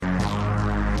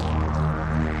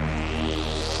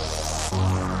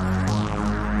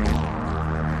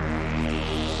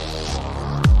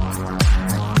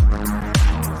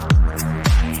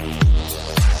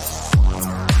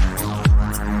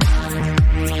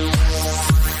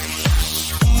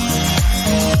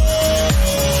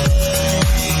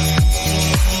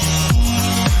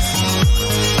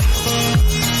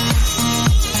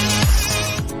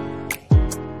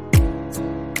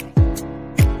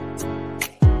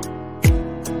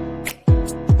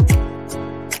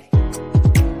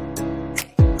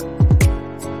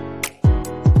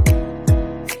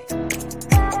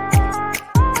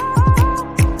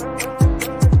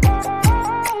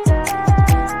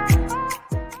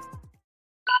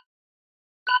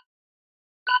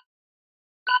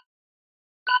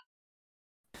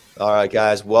All right,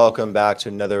 guys, welcome back to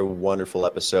another wonderful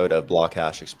episode of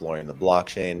Blockhash Exploring the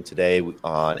Blockchain. Today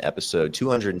on episode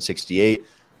 268,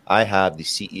 I have the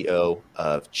CEO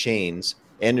of Chains,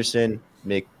 Anderson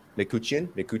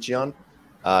Mikuchian. Did I Close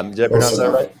pronounce that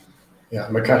enough. right? Yeah,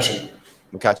 McCutcheon.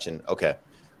 McCutcheon. Okay.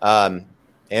 Um,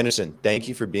 Anderson, thank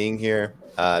you for being here.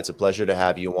 It's a pleasure to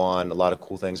have you on. A lot of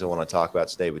cool things I want to talk about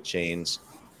today with Chains.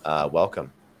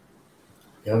 Welcome.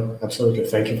 Yeah, absolutely.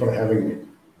 Thank you for having me.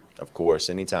 Of course,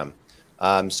 anytime.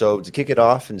 So to kick it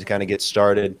off and to kind of get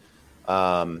started,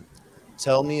 um,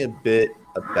 tell me a bit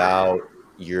about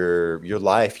your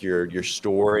life, your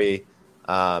story.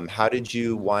 How did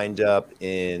you wind up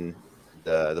in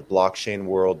the blockchain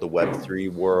world, the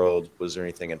Web3 world? Was there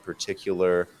anything in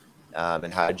particular?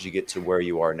 And how did you get to where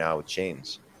you are now with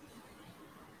Chains?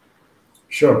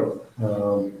 Sure.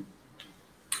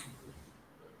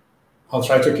 I'll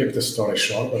try to keep the story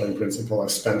short, but in principle, I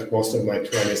spent most of my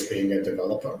 20s being a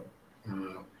developer.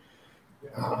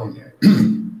 Uh,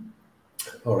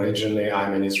 Originally,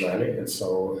 I'm an Israeli, and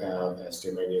so, as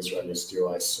do many Israelis do,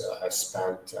 I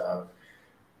spent a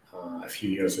few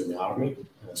years in the army,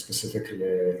 specifically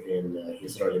in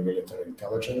Israeli military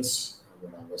intelligence,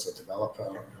 when I was a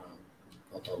developer.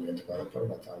 Not only a developer,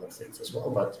 but other things as well.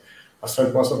 But I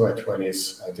spent most of my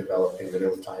 20s developing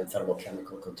real-time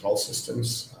thermochemical control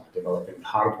systems, developing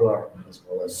hardware, as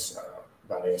well as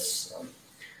various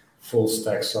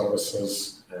full-stack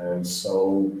services. And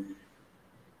so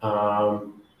I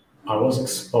was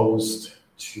exposed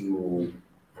to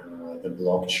the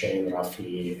blockchain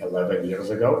roughly 11 years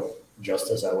ago, just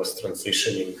as I was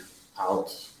transitioning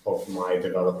out of my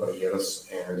developer years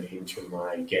and into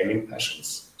my gaming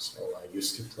passions. So I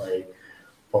used to play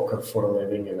poker for a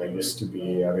living, and I used to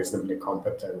be a reasonably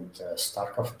competent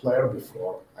StarCraft player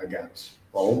before I got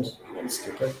old and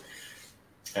stupid.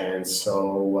 And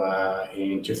so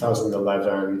in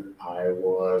 2011, I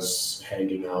was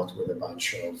hanging out with a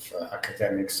bunch of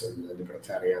academics and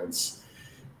libertarians,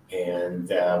 and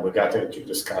we got into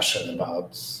discussion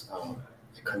about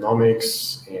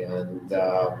economics, and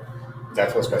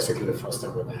that was basically the first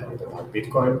time we heard about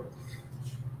Bitcoin.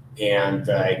 And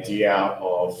the idea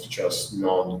of just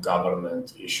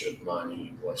non-government issued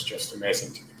money was just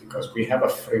amazing to me because we have a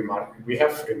free market. We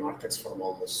have free markets from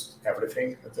almost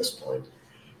everything at this point,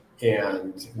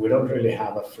 and we don't really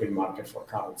have a free market for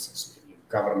currencies.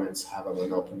 Governments have a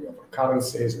monopoly over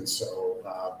currencies, and so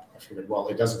I figured, well,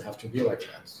 it doesn't have to be like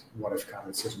that. What if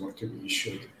currencies were to be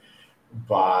issued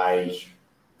by,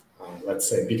 let's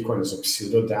say, Bitcoin is a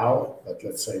pseudo DAO, but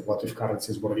let's say, what if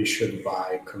currencies were issued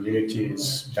by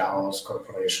communities, DAOs,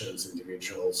 corporations,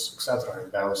 individuals, etc.,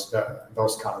 and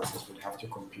those currencies would have to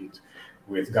compete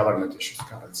with government-issued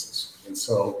currencies, and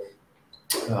so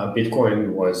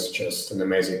Bitcoin was just an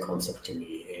amazing concept to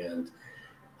me, and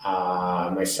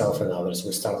myself and others,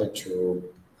 we started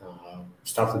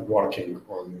working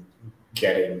on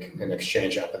getting an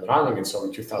exchange up and running. And so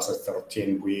in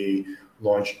 2013, we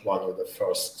launched one of the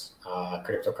first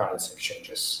cryptocurrency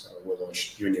exchanges. We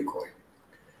launched Unicoin.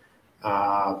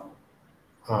 Uh,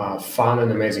 Fun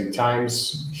and amazing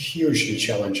times, hugely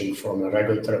challenging from a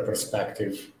regulatory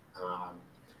perspective.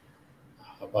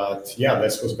 But yeah,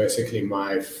 this was basically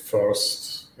my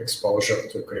first exposure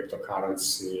to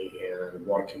cryptocurrency and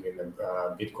working in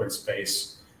the Bitcoin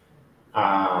space.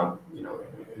 You know,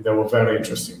 there were very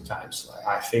interesting times.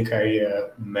 I think I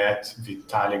met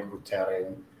Vitalik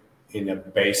Buterin in a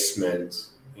basement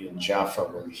in Jaffa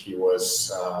when he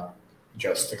was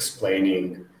just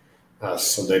explaining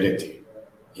Solidity.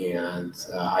 And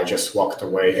I just walked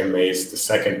away amazed the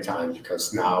second time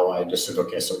because now I just said,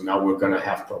 okay, so now we're going to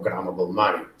have programmable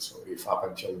money. So if up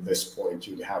until this point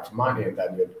you have money and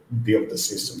then you build the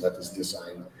system that is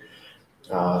designed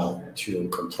to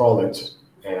control it,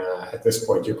 at this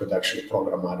point you could actually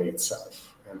program money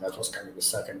itself. And that was kind of the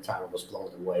second time I was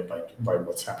blown away by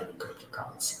what's happening in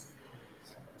cryptocurrency.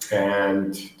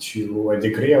 And to a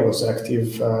degree, I was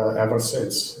active ever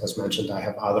since. As mentioned, I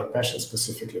have other passions,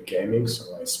 specifically gaming.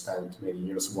 So I spent many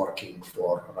years working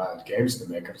for Riot Games, the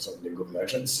makers of League of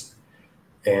Legends.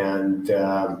 And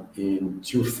in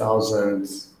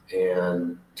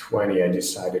 2020, I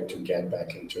decided to get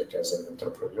back into it as an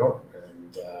entrepreneur.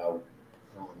 And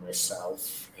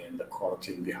myself and the core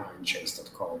team behind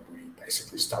Chains.com, we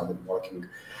basically started working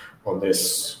on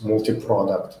this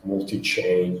multi-product,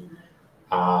 multi-chain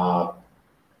uh,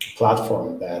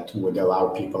 platform that would allow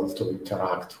people to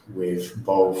interact with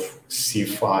both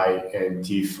CeFi and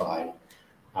DeFi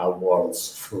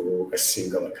worlds through a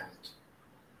single account.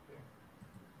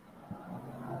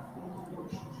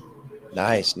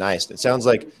 Nice, nice. It sounds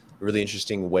like really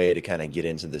interesting way to kind of get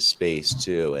into the space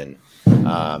too. And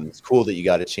it's cool that you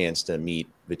got a chance to meet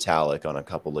Vitalik on a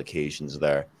couple occasions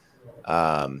there.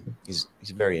 He's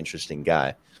a very interesting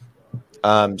guy.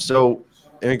 So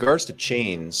in regards to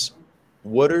chains,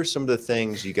 what are some of the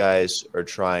things you guys are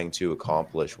trying to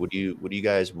accomplish? What do you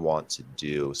guys want to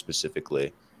do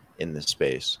specifically in this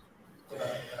space?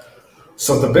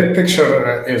 So the big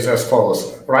picture is as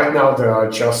follows. Right now, there are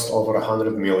just over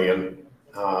 100 million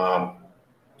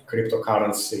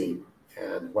cryptocurrency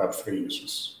and Web3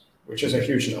 users, which is a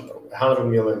huge number. 100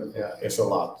 million is a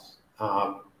lot.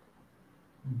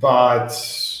 But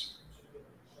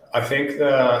I think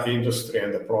the industry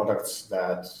and the products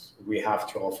that we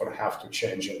have to offer have to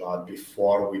change a lot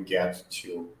before we get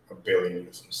to a billion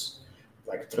users.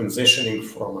 Like transitioning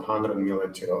from 100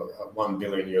 million to 1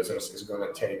 billion users is going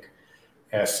to take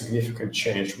a significant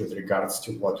change with regards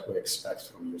to what we expect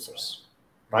from users.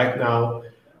 Right now,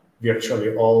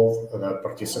 virtually all the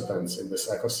participants in this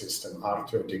ecosystem are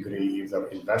to a degree either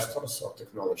investors or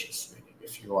technologists. Meaning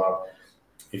if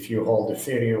you hold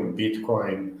Ethereum,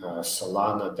 Bitcoin,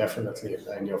 Solana, definitely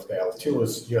any of the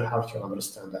L2s, you have to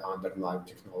understand the underlying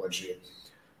technology.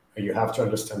 You have to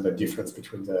understand the difference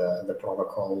between the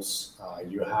protocols.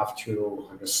 You have to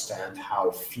understand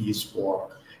how fees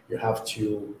work. You have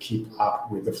to keep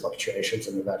up with the fluctuations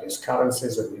in the various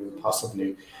currencies, and you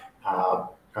possibly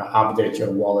update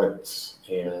your wallet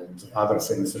and other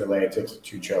things related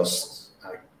to just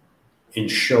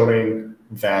ensuring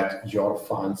that your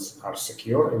funds are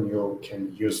secure and you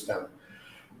can use them.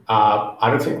 I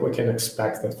don't think we can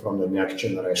expect that from the next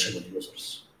generation of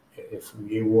users. If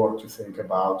we were to think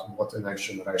about what the next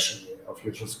generation of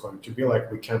users is going to be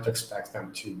like, we can't expect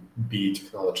them to be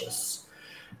technologists.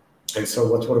 And so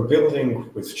what we're building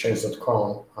with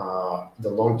Change.com, the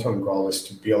long-term goal is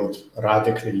to build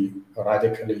radically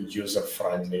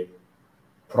user-friendly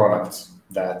products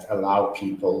that allow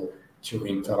people to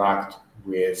interact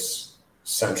with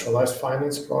centralized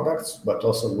finance products, but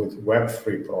also with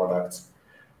Web3 products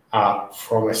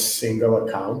from a single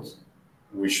account,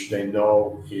 which they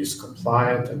know is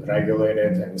compliant and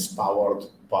regulated and is powered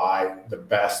by the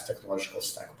best technological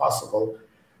stack possible.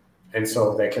 And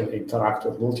so they can interact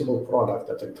with multiple products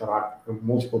that interact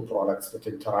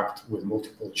with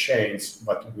multiple chains,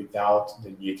 but without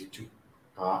the need to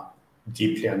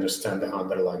deeply understand the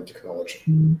underlying technology.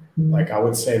 Mm-hmm. Like I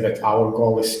would say that our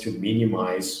goal is to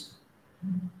minimize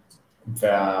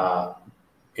the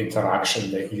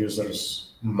interaction that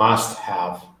users must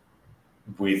have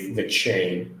with the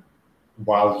chain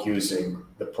while using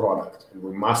the product. And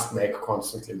we must make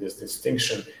constantly this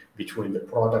distinction between the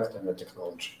product and the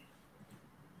technology.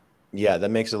 Yeah, that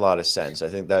makes a lot of sense. I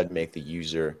think that would make the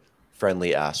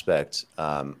user-friendly aspect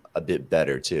a bit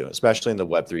better too, especially in the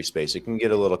Web3 space. It can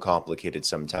get a little complicated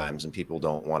sometimes, and people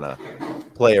don't want to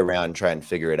play around and try and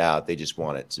figure it out. They just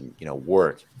want it to,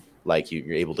 work. Like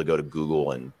you're able to go to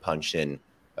Google and punch in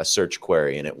a search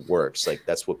query and it works. Like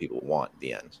that's what people want at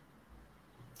the end.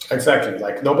 Exactly.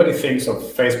 Like nobody thinks of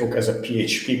Facebook as a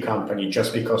PHP company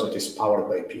just because it is powered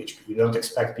by PHP. You don't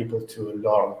expect people to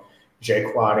learn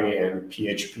jQuery and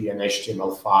PHP and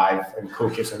HTML5 and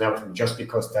cookies and everything just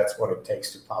because that's what it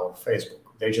takes to power Facebook.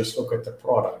 They just look at the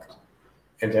product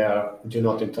and do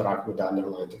not interact with the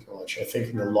underlying technology. I think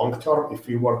in the long term, if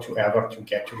we were to ever to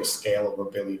get to the scale of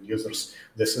 1 billion users,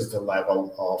 this is the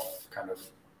level of kind of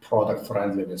product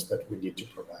friendliness that we need to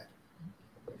provide.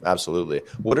 Absolutely.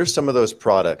 What are some of those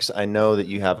products? I know that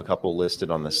you have a couple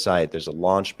listed on the site. There's a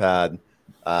Launchpad.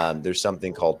 There's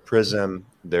something called Prism.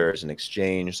 There's an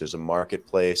exchange. There's a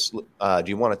marketplace. Do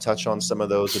you want to touch on some of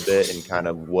those a bit and kind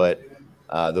of what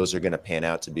those are going to pan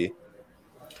out to be?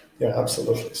 Yeah,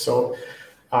 absolutely. So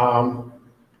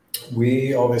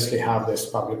we obviously have this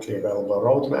publicly available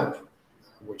roadmap,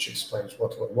 which explains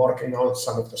what we're working on.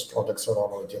 Some of those products are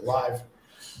already live.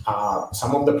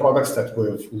 Some of the products that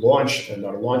we've launched and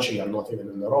are launching are not even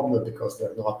in the roadmap because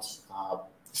they're not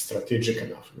strategic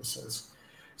enough in a sense.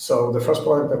 So the first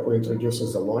product that we introduced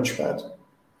is the Launchpad.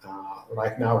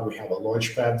 Right now we have a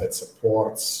Launchpad that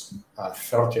supports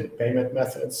 13 payment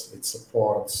methods. It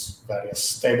supports various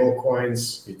stable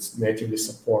coins. It natively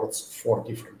supports 4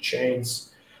 different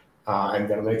chains and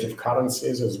their native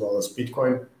currencies as well as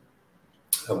Bitcoin.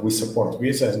 We support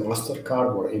Visa and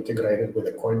MasterCard. We're integrated with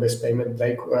the Coinbase payment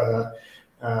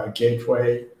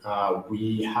gateway.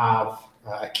 We have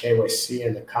a KYC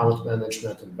and account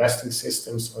management investing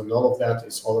systems, and all of that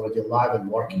is already live and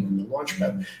working in the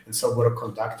Launchpad. And so we're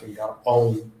conducting our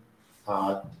own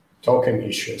token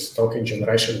issues, token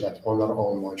generation that on our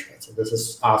own Launchpad. So this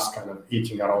is us kind of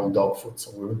eating our own dog food.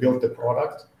 So we built the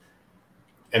product,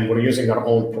 And we're using our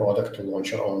own product to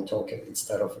launch our own token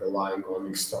instead of relying on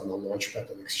external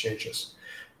launchpad and exchanges.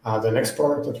 The next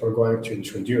product that we're going to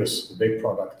introduce, the big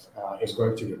product, is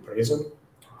going to be Prism.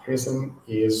 Prism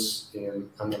is an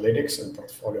analytics and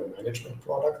portfolio management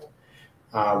product,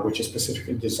 which is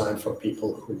specifically designed for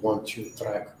people who want to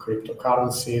track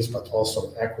cryptocurrencies, but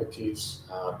also equities,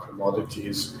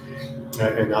 commodities,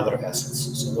 and other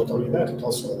assets. So not only that, it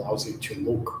also allows you to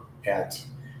look at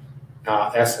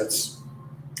assets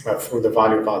through the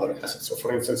value of other assets. So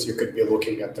for instance, you could be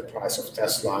looking at the price of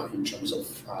Tesla in terms of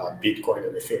Bitcoin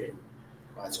and Ethereum,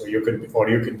 right? So you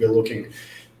could be looking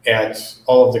at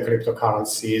all of the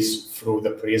cryptocurrencies through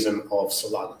the prism of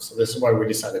Solana. So this is why we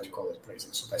decided to call it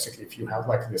Prism. So basically, if you have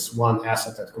like this one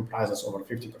asset that comprises over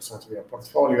 50% of your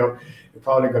portfolio, you're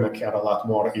probably going to care a lot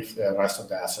more if the rest of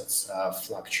the assets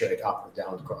fluctuate up or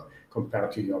down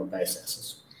compared to your base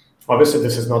assets. Obviously,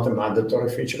 this is not a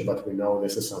mandatory feature, but we know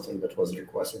this is something that was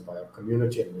requested by our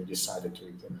community, and we decided to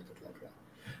implement it like that.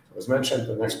 So as mentioned,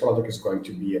 the next product is going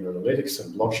to be an analytics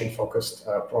and blockchain-focused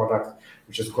product,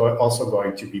 which is also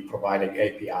going to be providing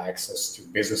API access to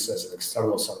businesses and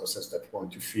external services that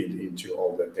want to feed into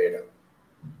all the data.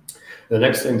 The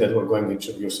next thing that we're going to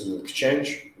introduce is an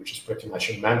exchange, which is pretty much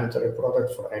a mandatory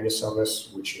product for any service,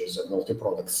 which is a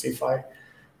multi-product CeFi.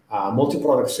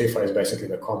 Multi-product CeFi is basically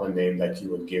the common name that you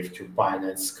would give to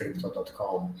Binance,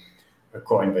 Crypto.com,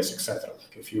 Coinbase, etc.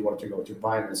 Like if you were to go to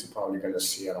Binance, you're probably going to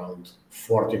see around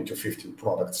 14 to 15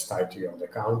 products tied to your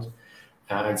account.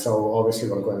 And so obviously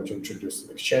we're going to introduce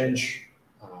an exchange,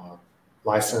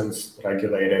 licensed,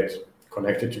 regulated,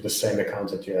 connected to the same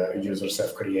account that your users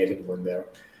have created when they're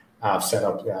set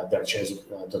up their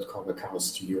Chains.com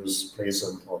accounts to use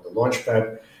Prism or the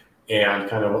Launchpad. And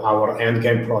kind of our end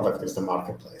game product is the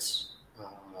marketplace.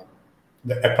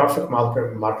 A perfect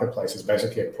marketplace is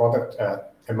basically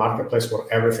a marketplace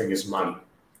where everything is money,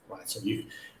 right? So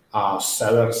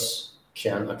sellers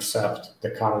can accept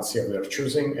the currency of their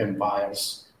choosing, and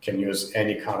buyers can use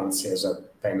any currency as a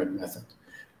payment method.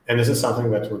 And this is something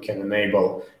that we can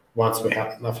enable once we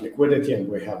have enough liquidity and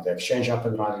we have the exchange up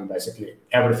and running. Basically,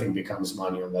 everything becomes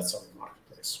money on that sort of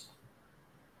marketplace.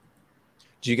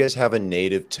 Do you guys have a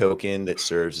native token that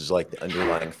serves as like the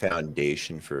underlying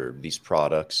foundation for these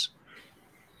products?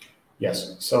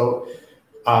 Yes. So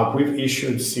we've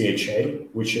issued CHA,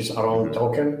 which is our own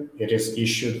token. It is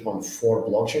issued on 4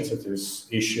 blockchains. It is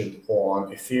issued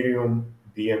on Ethereum,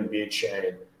 BNB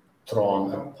Chain,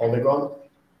 Tron, and Polygon.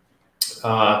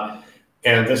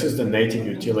 And this is the native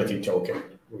utility token,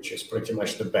 which is pretty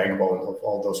much the backbone of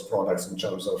all those products in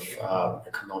terms of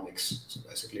economics. So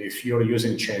basically, if you're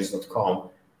using Chains.com,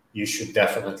 you should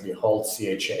definitely hold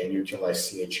CHA and utilize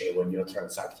CHA when you're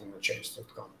transacting on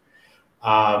Chains.com.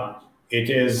 It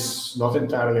is not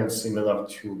entirely unsimilar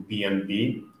to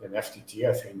BNB and FTT.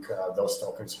 I think those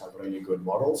tokens have really good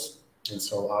models. And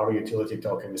so our utility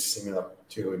token is similar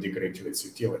to a degree to its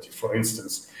utility. For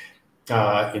instance,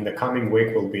 in the coming week,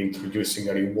 we'll be introducing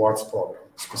a rewards program,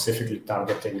 specifically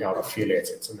targeting our affiliates.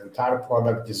 It's an entire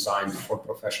product designed for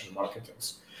professional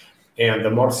marketers. And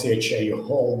the more CHA you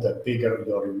hold, the bigger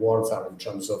your rewards are in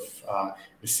terms of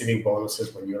receiving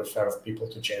bonuses. When you refer people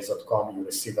to Chains.com, you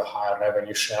receive a higher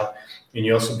revenue share, and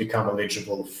you also become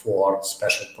eligible for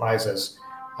special prizes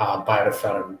by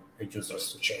referring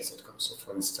users to Chains.com. So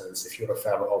for instance, if you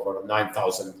refer over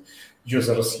 9,000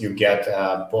 users, you get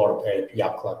a Bored Ape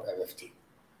Yacht Club NFT.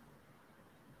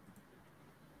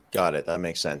 Got it. That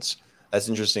makes sense. That's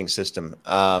an interesting system.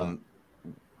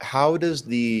 How does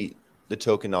the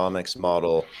tokenomics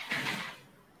model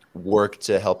work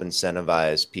to help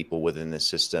incentivize people within the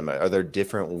system? Are there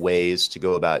different ways to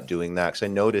go about doing that? Because I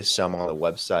noticed some on the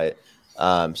website,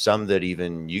 some that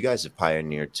even you guys have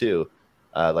pioneered too,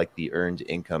 like the earned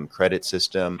income credit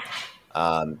system.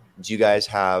 Do you guys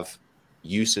have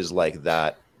uses like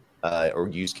that or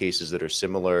use cases that are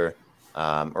similar?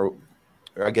 Or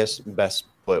I guess best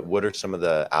put, what are some of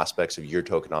the aspects of your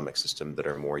tokenomics system that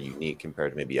are more unique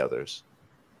compared to maybe others?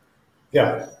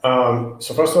 Yeah.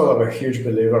 So first of all, I'm a huge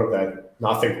believer that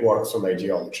nothing works on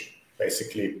ideology.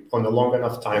 Basically, on a long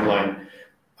enough timeline,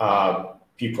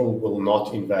 people will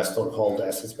not invest or hold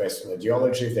assets based on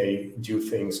ideology. They do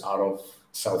things out of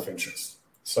self-interest.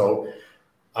 So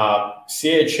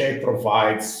CHA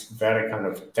provides very kind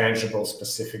of tangible,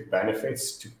 specific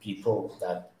benefits to people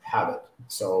that have it.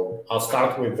 So I'll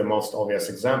start with the most obvious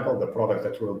example, the product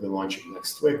that we'll be launching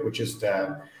next week, which is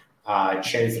the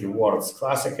Chains Rewards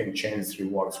Classic and Chains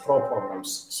Rewards Pro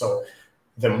programs. So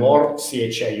the more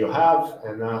CHA you have,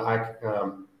 and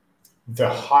the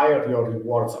higher your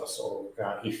rewards are. So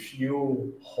if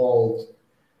you hold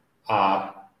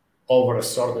over a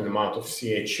certain amount of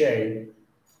CHA,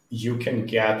 you can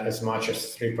get as much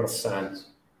as 3%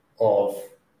 of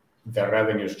the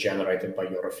revenues generated by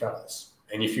your referrals.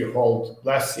 And if you hold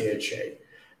less CHA,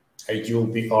 you'll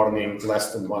be earning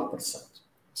less than 1%.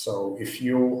 So if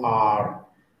you are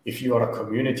a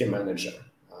community manager,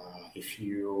 if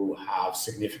you have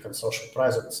significant social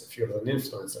presence, if you're an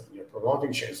influencer, you're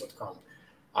promoting Change.com,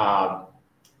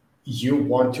 you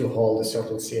want to hold a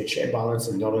certain CHA balance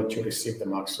in order to receive the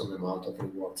maximum amount of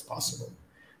rewards possible.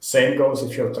 Same goes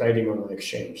if you're trading on an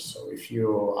exchange. So if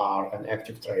you are an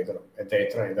active trader, a day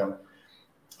trader,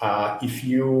 if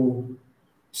you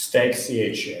stake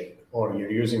CHA or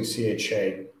you're using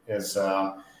CHA as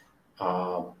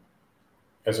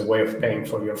a way of paying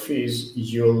for your fees,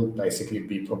 you'll basically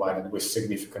be provided with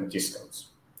significant discounts.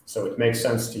 So it makes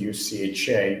sense to use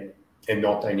CHA and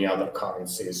not any other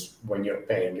currencies when you're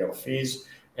paying your fees.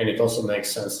 And it also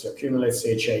makes sense to accumulate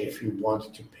CHA if you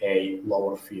want to pay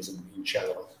lower fees in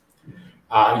general.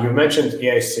 You mentioned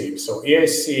EIC. So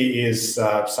EIC is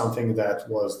something that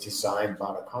was designed by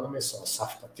an economist,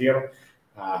 Asaf Patir,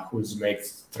 who's made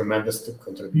tremendous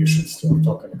contributions to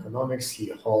token economics. He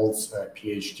holds a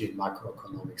PhD in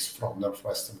macroeconomics from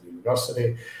Northwestern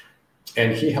University,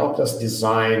 and he helped us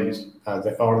design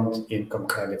the earned income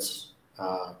credits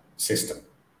system.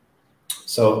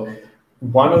 So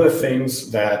one of the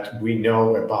things that we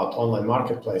know about online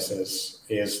marketplaces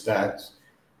is that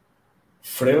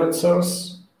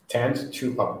freelancers tend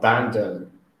to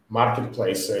abandon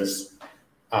marketplaces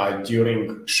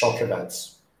during shock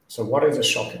events. So what is a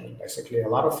shock event? Basically, a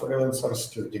lot of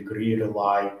freelancers to a degree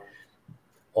rely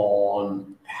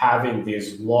on having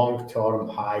these long-term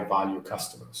high-value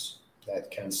customers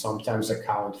that can sometimes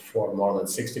account for more than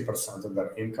 60% of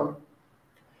their income.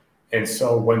 And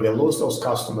so when they lose those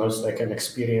customers, they can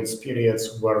experience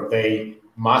periods where they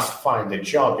must find a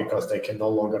job because they can no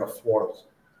longer afford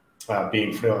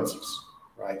being freelancers,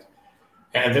 right?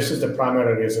 And this is the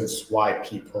primary reasons why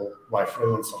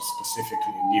freelancers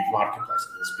specifically leave marketplaces,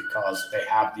 is because they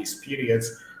have these periods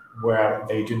where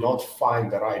they do not find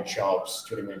the right jobs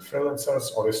to remain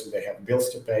freelancers. Obviously, they have bills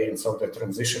to pay, and so they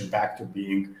transition back to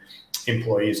being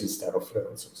employees instead of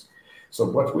freelancers. So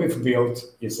what we've built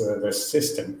is the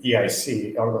system,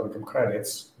 EIC, Earned Income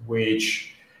Credits,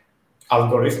 which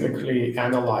algorithmically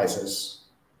analyzes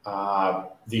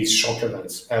these shock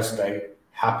events as they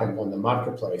happen on the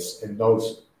marketplace. And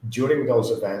during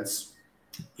those events,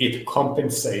 it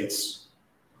compensates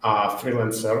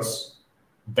freelancers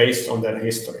based on their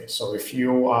history. So if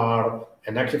you are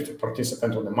an active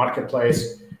participant on the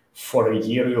marketplace, for a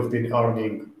year you've been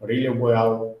earning really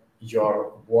well,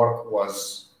 your work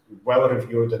was well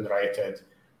reviewed and rated,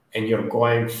 and you're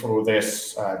going through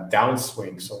this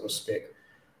downswing, so to speak.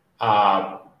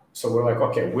 So we're like,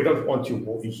 okay, we don't want to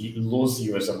lose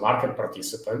you as a market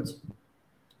participant,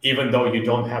 even though you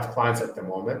don't have clients at the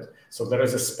moment. So there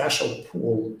is a special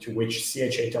pool to which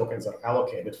CHA tokens are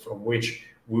allocated, from which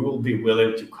we will be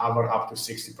willing to cover up to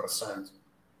 60%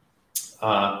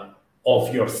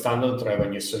 of your standard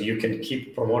revenue, so you can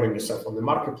keep promoting yourself on the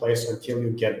marketplace until you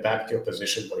get back to a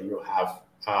position where you have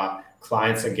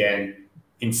clients again,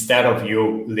 instead of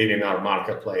you leaving our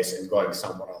marketplace and going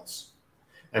somewhere else.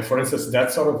 And for instance,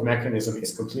 that sort of mechanism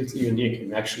is completely unique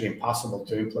and actually impossible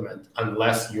to implement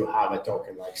unless you have a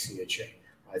token like CHA.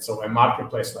 Right? So a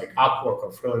marketplace like Upwork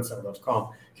or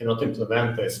Freelancer.com cannot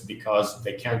implement this because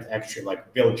they can't actually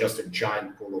build just a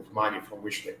giant pool of money from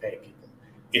which they pay people.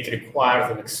 It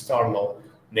requires an external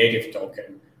native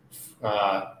token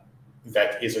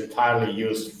that is entirely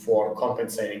used for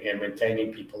compensating and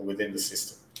maintaining people within the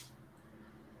system.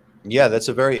 Yeah, that's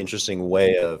a very interesting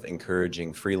way of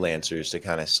encouraging freelancers to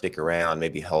kind of stick around,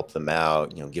 maybe help them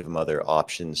out, give them other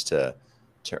options to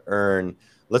earn.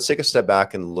 Let's take a step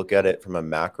back and look at it from a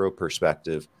macro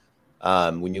perspective.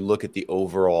 When you look at the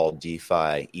overall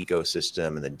DeFi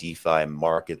ecosystem and the DeFi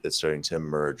market that's starting to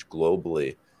emerge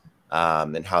globally,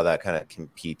 and how that kind of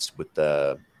competes with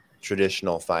the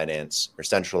traditional finance or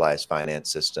centralized finance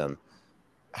system,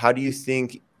 how do you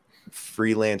think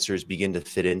freelancers begin to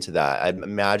fit into that? I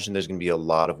imagine there's going to be a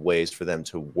lot of ways for them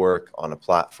to work on a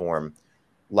platform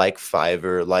like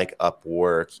Fiverr, like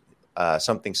Upwork,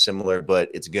 something similar,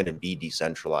 but it's going to be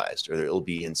decentralized, or it'll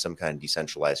be in some kind of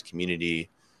decentralized community.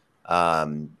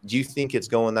 Do you think it's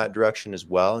going that direction as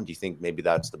well? And do you think maybe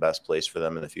that's the best place for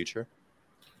them in the future?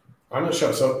 I'm not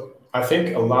sure. So I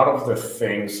think a lot of the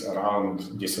things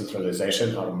around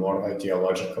decentralization are more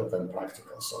ideological than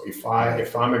practical. So if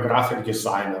I'm a graphic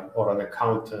designer or an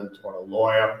accountant or a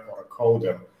lawyer or a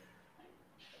coder,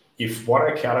 if what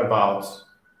I care about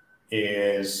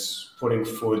is putting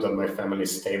food on my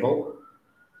family's table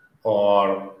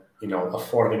or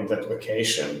affording that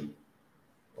vacation,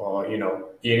 or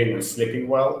eating and sleeping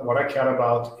well. What I care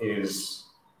about is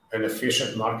an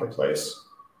efficient marketplace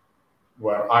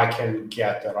where I can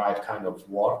get the right kind of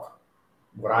work,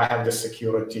 where I have the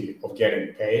security of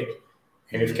getting paid,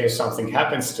 and in case something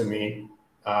happens to me,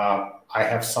 I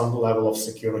have some level of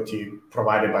security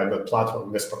provided by the platform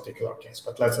in this particular case.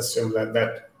 But let's assume that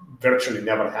that virtually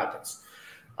never happens.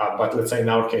 But let's say in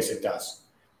our case it does.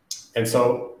 And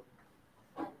so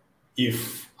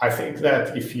if I think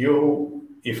that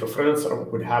if a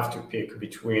freelancer would have to pick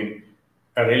between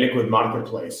a really good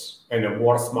marketplace and a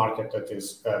worse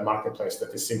marketplace that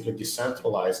is simply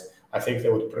decentralized, I think they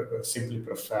would simply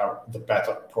prefer the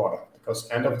better product, because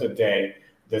end of the day,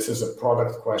 this is a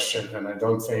product question, and I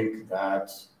don't think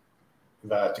that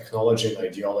the technology and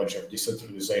ideology of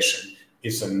decentralization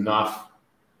is enough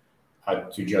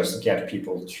to just get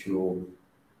people to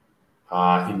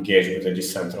engage with a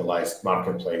decentralized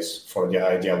marketplace for the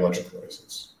ideological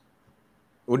reasons.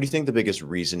 What do you think the biggest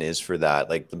reason is for that?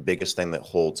 Like the biggest thing that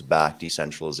holds back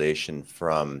decentralization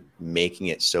from making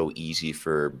it so easy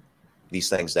for these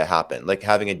things to happen, like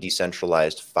having a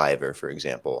decentralized Fiverr, for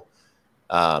example.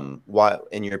 Why,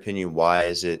 in your opinion, why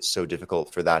is it so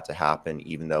difficult for that to happen,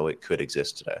 even though it could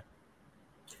exist today?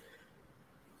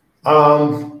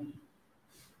 I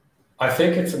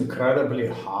think it's incredibly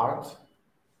hard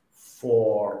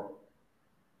for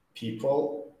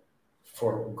people,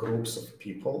 for groups of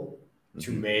people,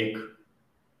 to make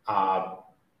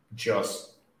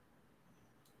just,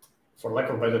 for lack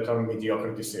of a better term,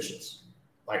 mediocre decisions.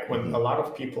 Like when a lot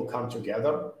of people come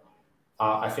together,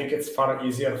 I think it's far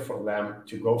easier for them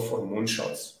to go for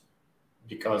moonshots,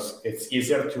 because it's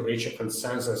easier to reach a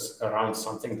consensus around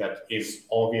something that is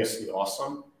obviously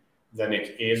awesome than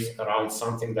it is around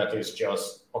something that is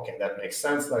just, okay, that makes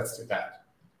sense, let's do that.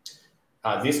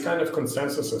 These kind of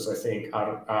consensuses, I think,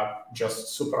 are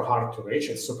just super hard to reach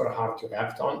and super hard to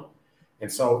act on.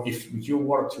 And so if you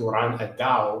were to run a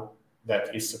DAO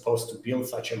that is supposed to build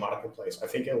such a marketplace, I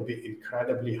think it will be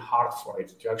incredibly hard for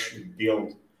it to actually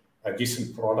build a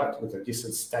decent product with a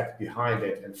decent stack behind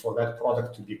it, and for that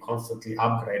product to be constantly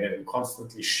upgraded and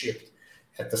constantly shipped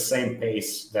at the same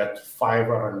pace that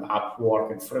Fiverr and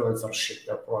Upwork and freelancers ship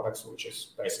their products, which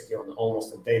is basically on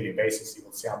almost a daily basis, you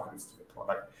will see upgrades to the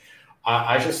product.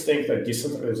 I just think that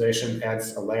decentralization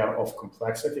adds a layer of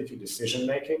complexity to decision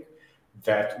making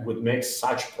that would make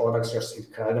such products just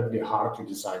incredibly hard to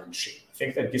design and ship. I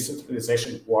think that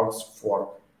decentralization works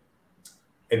for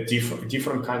a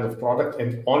different kind of product,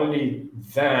 and only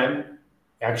then,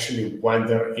 actually, when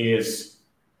there is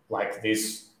like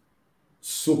this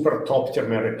super top tier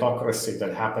meritocracy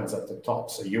that happens at the top.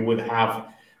 So you would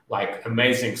have like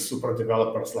amazing super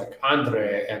developers like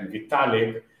Andre and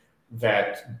Vitalik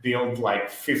that build like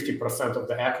 50% of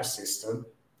the ecosystem,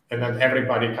 and then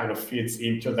everybody kind of feeds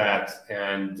into that,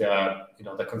 and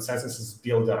the consensus is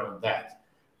built around that.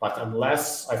 But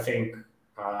unless I think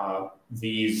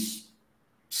these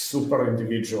super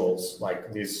individuals, like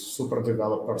these super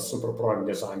developers, super product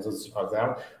designers are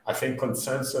there, I think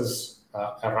consensus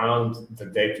around the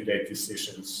day-to-day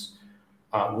decisions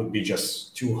would be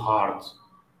just too hard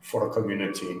for a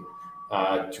community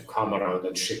to come around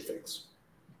and ship things.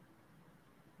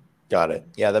 Got it.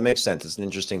 Yeah, that makes sense. It's an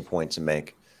interesting point to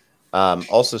make.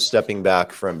 Also, stepping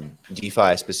back from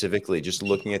DeFi specifically, just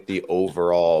looking at the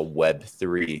overall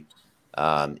Web3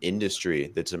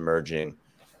 industry that's emerging,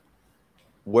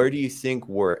 where do you think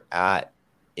we're at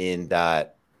in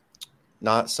that,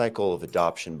 not cycle of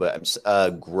adoption, but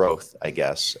growth, I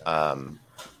guess,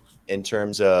 in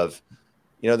terms of,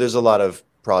 there's a lot of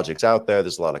projects out there,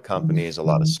 there's a lot of companies, a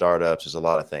lot of startups, there's a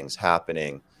lot of things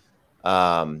happening.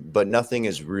 But nothing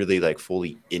is really like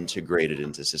fully integrated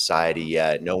into society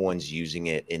yet. No one's using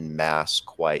it in mass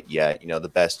quite yet. The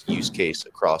best use case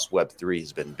across Web3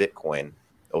 has been Bitcoin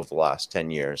over the last 10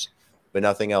 years, but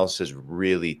nothing else has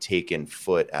really taken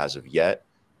foot as of yet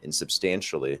and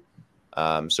substantially.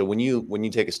 So when you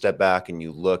take a step back and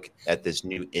you look at this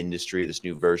new industry, this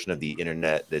new version of the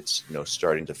internet that's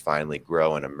starting to finally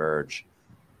grow and emerge,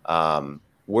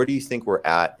 where do you think we're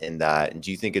at in that? And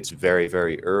do you think it's very,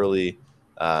 very early?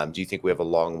 Do you think we have a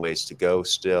long ways to go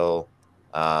still?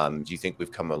 Do you think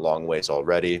we've come a long ways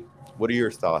already? What are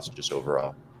your thoughts just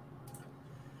overall?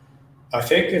 I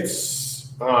think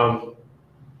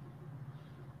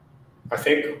I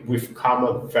think we've come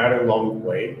a very long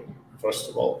way, first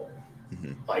of all.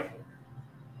 Like,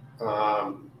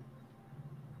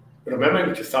 remember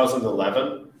in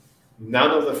 2011,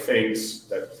 none of the things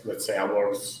that, let's say, I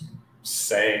was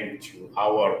saying to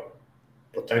our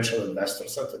potential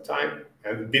investors at the time,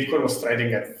 and Bitcoin was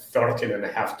trading at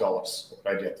 $13.50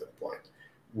 already at that point.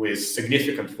 with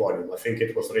significant volume. I think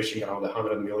it was reaching around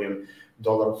 $100 million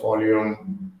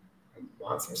volume a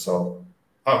month or so.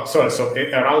 Oh, sorry. So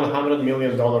around $100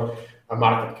 million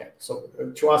market cap. So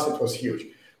to us, it was huge.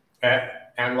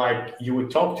 And like you would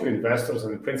talk to investors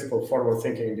and principal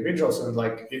forward-thinking individuals, and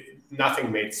like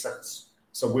nothing made sense.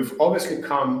 So we've obviously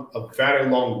come a very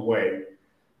long way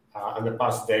in the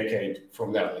past decade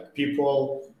from there. Like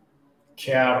people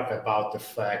care about the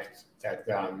fact that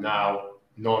there are now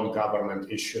non-government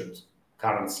issued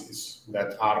currencies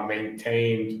that are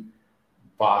maintained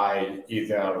by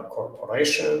either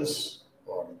corporations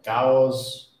or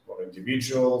DAOs or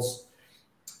individuals.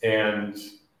 And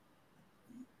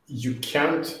you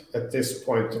can't at this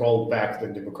point roll back the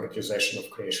democratization of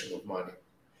creation of money.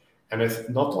 And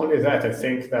not only that, I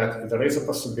think that there is a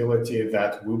possibility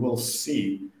that we will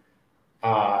see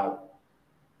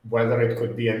whether it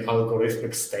could be an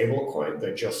algorithmic stablecoin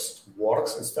that just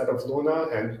works instead of Luna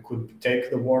and could take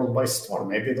the world by storm.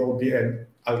 Maybe there will be an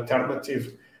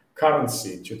alternative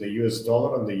currency to the US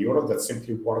dollar and the euro that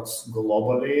simply works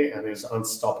globally and is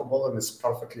unstoppable and is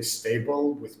perfectly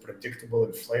stable with predictable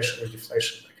inflation or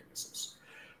deflation mechanisms.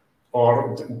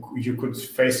 Or you could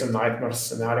face a nightmare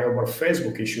scenario where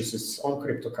Facebook issues its own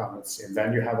cryptocurrency, and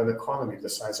then you have an economy the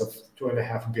size of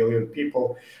 2.5 billion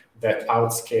people that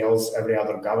outscales every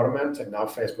other government, and now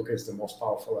Facebook is the most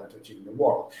powerful entity in the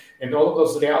world. And all of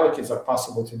those realities are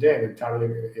possible today and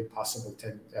entirely impossible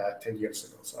 10 years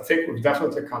ago. So I think we've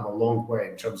definitely come a long way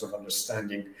in terms of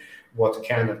understanding what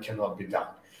can and cannot be done.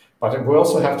 But we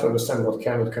also have to understand what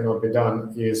can and cannot be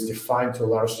done is defined to a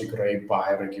large degree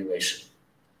by regulation.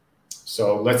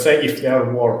 So let's say if there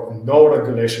were no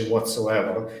regulation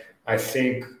whatsoever, I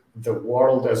think the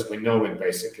world as we know it,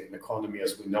 basically, an economy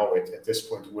as we know it at this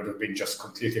point would have been just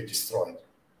completely destroyed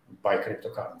by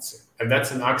cryptocurrency. And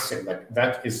that's an axiom. Like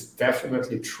that is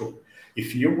definitely true.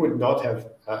 If you would not have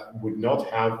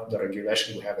the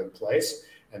regulation we have in place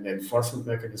and the enforcement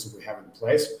mechanism we have in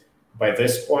place, by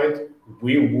this point,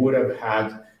 we would have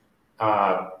had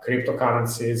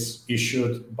cryptocurrencies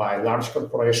issued by large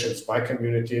corporations, by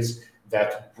communities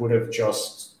that would have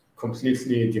just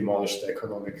completely demolished the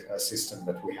economic system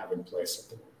that we have in place at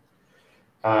the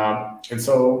moment. And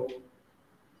so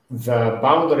the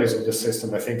boundaries of the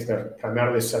system, I think they're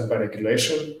primarily set by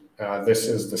regulation. This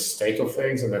is the state of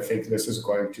things, and I think this is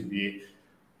going to be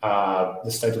the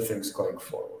state of things going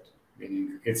forward.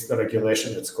 Meaning it's the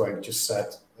regulation that's going to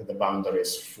set the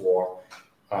boundaries for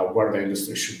where the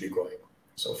industry should be going.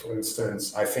 So for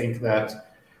instance, I think that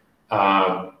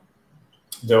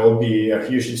there will be a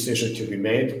huge decision to be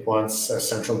made once a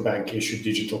central bank issued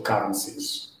digital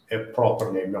currencies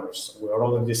properly emerge. So we are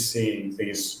already seeing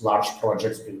these large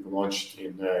projects being launched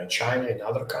in China and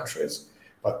other countries.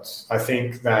 But I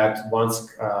think that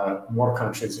once more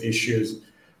countries issue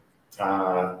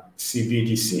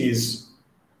CBDCs,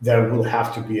 there will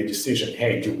have to be a decision.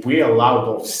 Hey, do we allow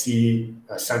both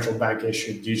central bank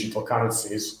issued digital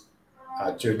currencies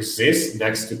to exist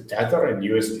next to Tether and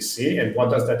USDC? And what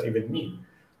does that even mean?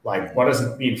 Like, what does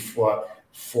it mean for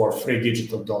free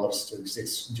digital dollars to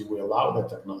exist? Do we allow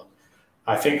that or not?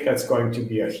 I think that's going to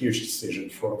be a huge decision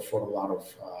for a lot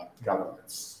of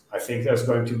governments. I think there's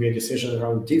going to be a decision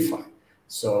around DeFi.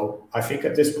 So I think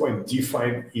at this point,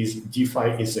 DeFi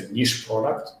is a niche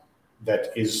product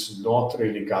that is not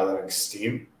really gathering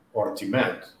steam or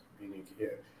demand, meaning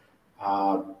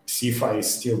CeFi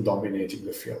is still dominating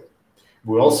the field.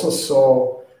 We also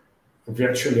saw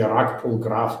virtually a rug pull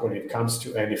graph when it comes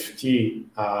to NFT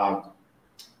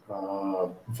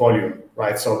volume,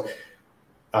 right? So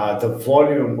the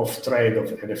volume of trade of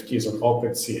NFTs on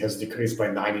OpenSea has decreased by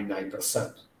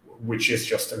 99%, which is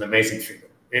just an amazing figure.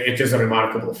 It is a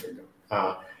remarkable figure.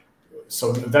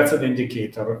 So that's an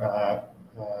indicator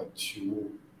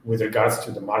with regards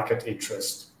to the market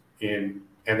interest in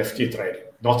NFT trading.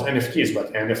 Not NFTs,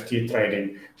 but NFT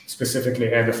trading, specifically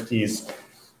NFTs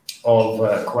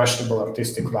of questionable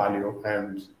artistic value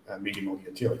and minimal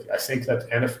utility. I think that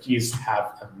NFTs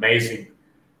have amazing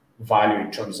value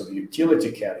in terms of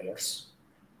utility carriers,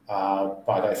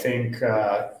 but I think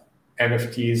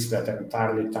NFTs that are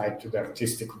entirely tied to the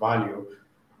artistic value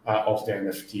of the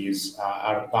NFTs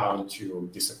are bound to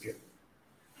disappear.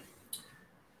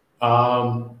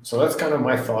 So that's kind of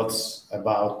my thoughts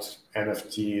about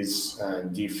NFTs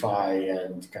and DeFi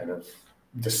and kind of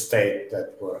the state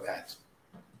that we're at.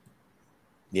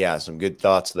 Yeah, some good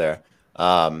thoughts there.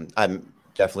 I'm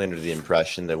definitely under the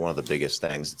impression that one of the biggest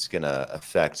things that's going to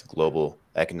affect global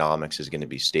economics is going to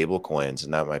be stable coins.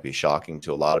 And that might be shocking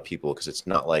to a lot of people because it's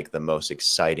not like the most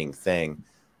exciting thing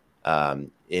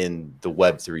in the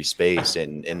Web3 space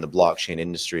and in the blockchain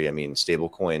industry. I mean, stable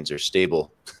coins are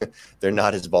stable. They're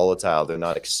not as volatile. They're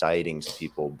not exciting to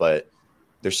people, but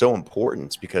they're so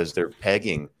important because they're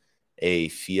pegging a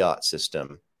fiat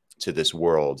system to this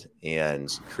world and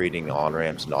creating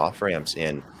on-ramps and off-ramps.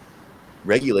 And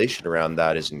regulation around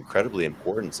that is incredibly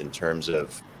important in terms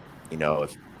of,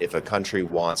 if a country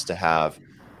wants to have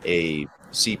a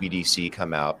CBDC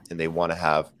come out and they want to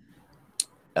have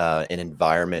an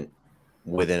environment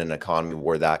within an economy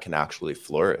where that can actually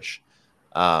flourish.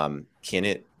 Can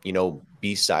it,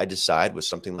 be side to side with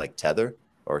something like Tether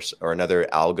or another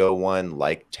algo one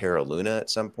like Terra Luna at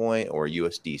some point, or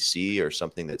USDC, or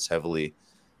something that's heavily,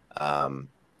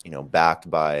 backed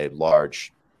by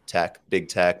large tech, big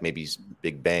tech, maybe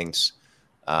big banks,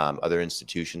 other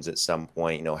institutions at some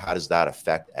point? How does that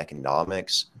affect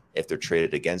economics if they're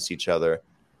traded against each other?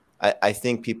 I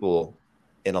think people,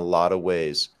 in a lot of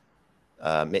ways,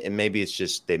 and maybe it's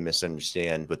just they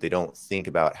misunderstand, but they don't think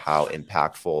about how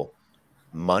impactful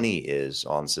money is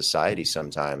on society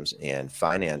sometimes, and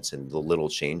finance, and the little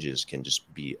changes can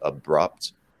just be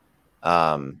abrupt.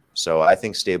 So I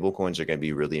think stablecoins are going to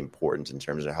be really important in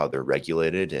terms of how they're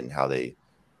regulated and how they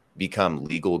become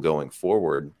legal going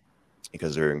forward,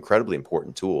 because they're incredibly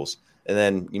important tools. And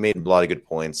then you made a lot of good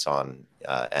points on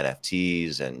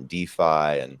NFTs and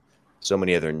DeFi and so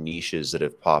many other niches that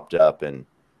have popped up and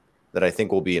that I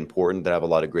think will be important, that have a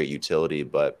lot of great utility,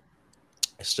 but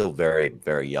it's still very,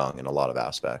 very young in a lot of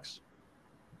aspects.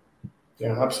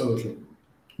 Yeah, absolutely.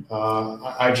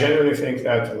 I genuinely think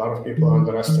that a lot of people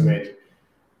underestimate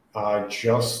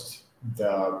just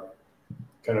the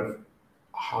kind of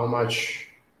how much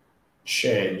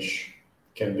change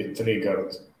can be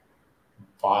triggered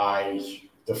by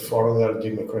the further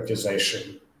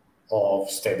democratization of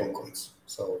stablecoins.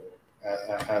 So,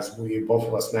 as we both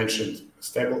of us mentioned,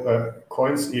 stable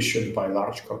coins issued by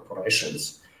large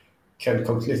corporations can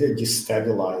completely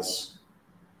destabilize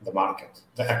the market,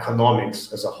 the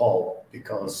economics as a whole,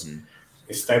 because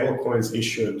stable coins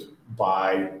issued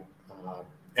by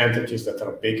entities that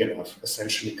are big enough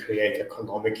essentially create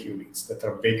economic units that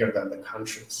are bigger than the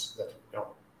countries that we know,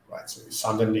 right? So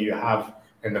suddenly you have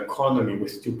an economy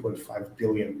with 2.5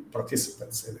 billion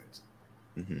participants in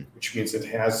it, which means it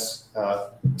has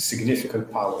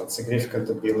significant power and significant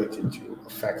ability to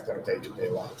affect their day-to-day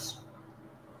lives.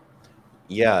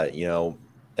 Yeah,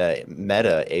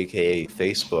 Meta, aka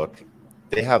Facebook,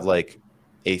 they have like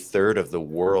a third of the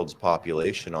world's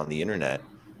population on the internet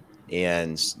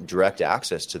and direct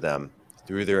access to them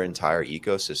through their entire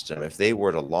ecosystem. If they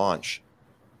were to launch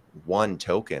one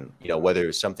token, whether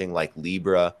it's something like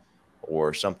Libra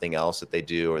or something else that they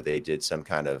do, or they did some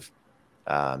kind of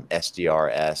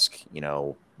SDR-esque,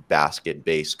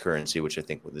 basket-based currency, which I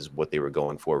think is what they were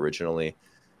going for originally,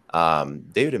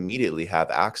 they would immediately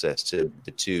have access to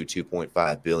the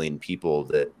 2.5 billion people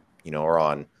that, are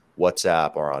on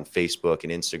WhatsApp or on Facebook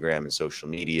and Instagram and social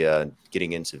media,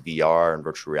 getting into VR and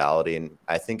virtual reality. And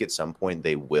I think at some point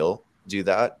they will do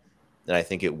that. And I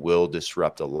think it will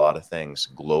disrupt a lot of things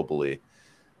globally.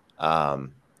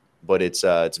 But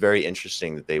it's very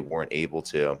interesting that they weren't able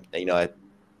to.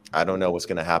 I don't know what's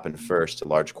going to happen first, a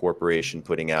large corporation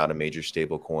putting out a major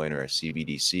stable coin or a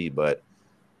CBDC, but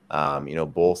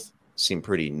both seem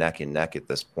pretty neck and neck at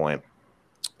this point.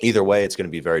 Either way, it's going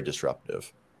to be very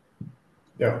disruptive.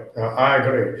 Yeah, I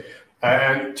agree.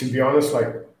 And to be honest,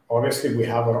 obviously we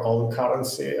have our own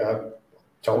currency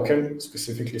token,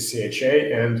 specifically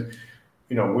CHA, and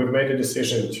we've made a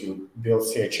decision to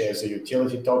build CHA as a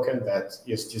utility token that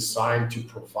is designed to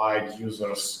provide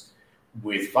users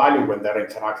with value when they're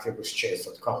interacting with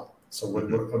Chase.com. So when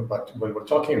we're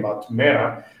talking about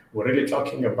Meta, we're really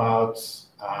talking about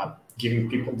giving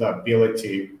people the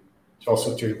ability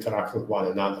also to interact with one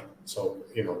another. So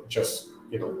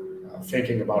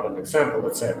thinking about an example,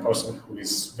 let's say a person who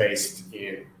is based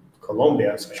in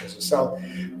Colombia, such as yourself,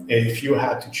 if you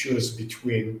had to choose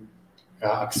between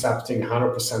accepting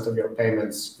 100% of your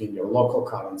payments in your local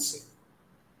currency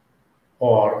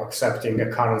or accepting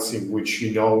a currency which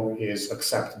is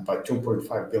accepted by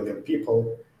 2.5 billion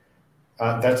people,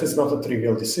 that is not a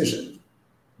trivial decision.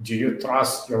 Do you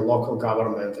trust your local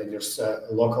government and your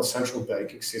local central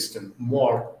banking system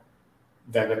more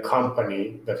than a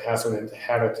company that has an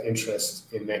inherent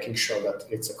interest in making sure that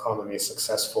its economy is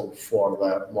successful for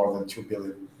the more than 2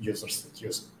 billion users that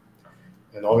use it?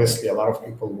 And obviously, a lot of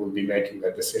people will be making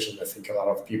that decision. I think a lot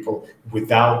of people,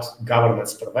 without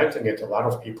governments preventing it, a lot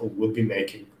of people will be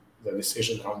making the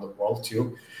decision around the world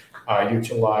to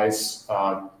utilize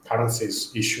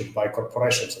currencies issued by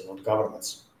corporations and not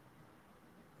governments.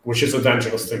 which is a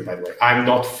dangerous thing, by the way. I'm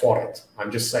not for it.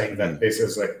 I'm just saying that this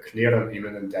is a clear and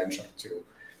imminent danger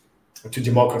to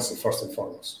democracy, first and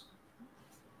foremost.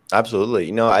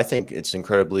 Absolutely. I think it's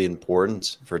incredibly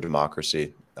important for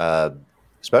democracy,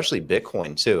 especially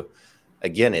Bitcoin too.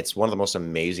 Again, it's one of the most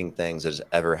amazing things that has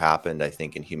ever happened, I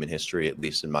think, in human history, at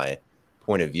least in my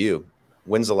point of view.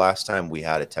 When's the last time we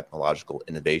had a technological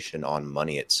innovation on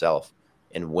money itself?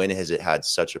 And when has it had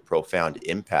such a profound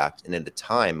impact? And at a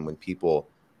time when people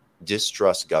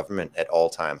distrust government at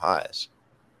all-time highs,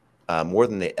 more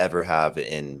than they ever have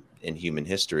in human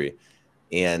history.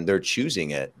 And they're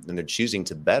choosing it, and they're choosing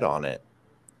to bet on it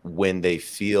when they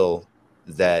feel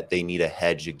that they need a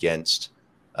hedge against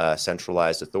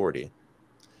centralized authority.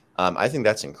 I think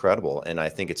that's incredible. And I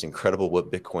think it's incredible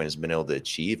what Bitcoin has been able to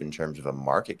achieve in terms of a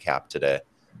market cap today,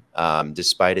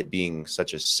 despite it being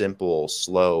such a simple,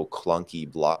 slow, clunky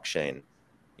blockchain.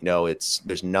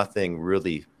 There's nothing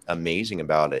really amazing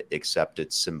about it except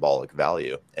its symbolic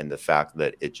value and the fact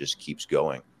that it just keeps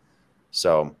going.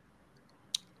 So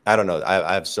I don't know.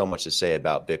 I have so much to say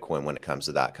about Bitcoin when it comes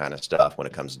to that kind of stuff, when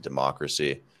it comes to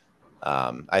democracy.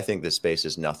 I think this space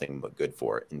is nothing but good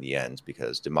for it in the end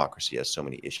because democracy has so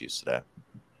many issues today.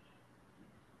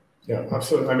 Yeah,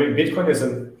 absolutely. I mean, Bitcoin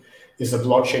is a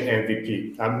blockchain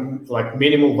MVP, like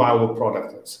minimal viable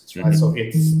product, right? Mm-hmm. So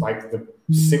it's like the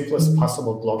simplest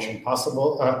possible blockchain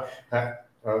possible.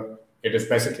 It is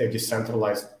basically a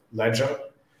decentralized ledger.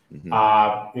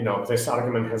 Mm-hmm. This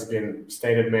argument has been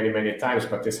stated many, many times,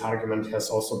 but this argument has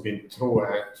also been true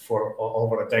for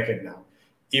over a decade now.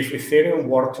 If Ethereum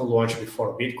were to launch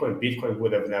before Bitcoin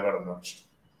would have never emerged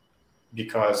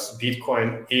because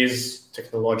Bitcoin is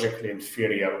technologically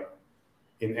inferior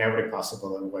in every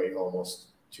possible way almost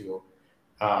to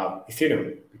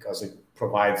Ethereum because it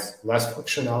provides less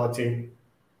functionality.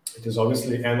 It is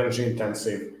obviously energy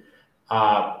intensive.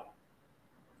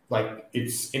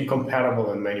 It's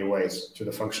incomparable in many ways to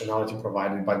the functionality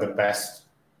provided by the best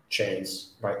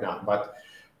chains right now. But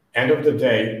end of the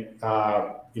day,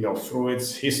 through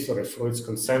its history, through its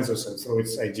consensus, and through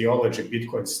its ideology,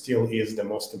 Bitcoin still is the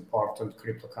most important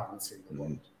cryptocurrency in the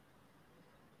world.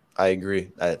 I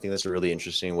agree. I think that's a really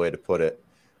interesting way to put it.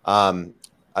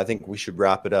 I think we should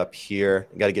wrap it up here.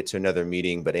 I got to get to another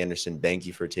meeting, but Anderson, thank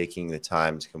you for taking the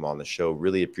time to come on the show.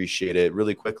 Really appreciate it.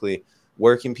 Really quickly,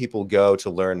 where can people go to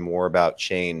learn more about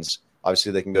Chains?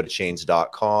 Obviously, they can go to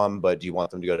chains.com, but do you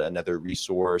want them to go to another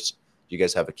resource? Do you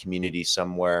guys have a community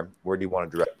somewhere? Where do you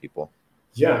want to direct people?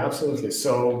 Yeah, absolutely.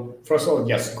 So first of all,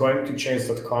 yes, going to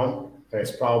chains.com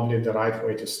is probably the right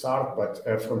way to start.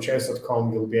 But from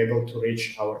chains.com, you'll be able to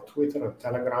reach our Twitter and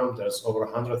Telegram. There's over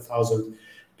 100,000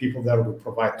 people there who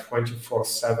provide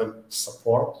 24/7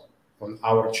 support on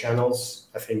our channels.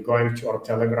 I think going to our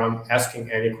Telegram,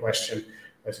 asking any question,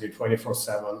 basically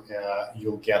 24/7,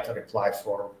 you'll get a reply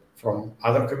from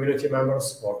other community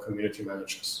members or community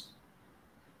managers.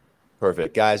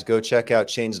 Perfect. Guys, go check out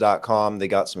chains.com. They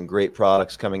got some great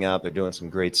products coming out. They're doing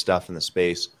some great stuff in the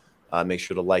space. Make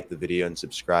sure to like the video and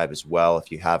subscribe as well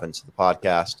if you haven't to the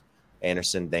podcast.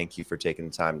 Anderson, thank you for taking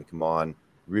the time to come on.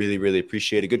 Really, really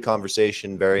appreciate a good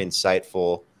conversation. Very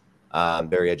insightful,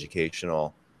 very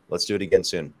educational. Let's do it again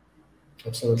soon.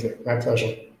 Absolutely. My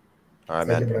pleasure. All right,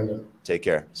 man. Thank you, Brandon. Take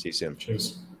care. See you soon.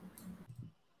 Cheers.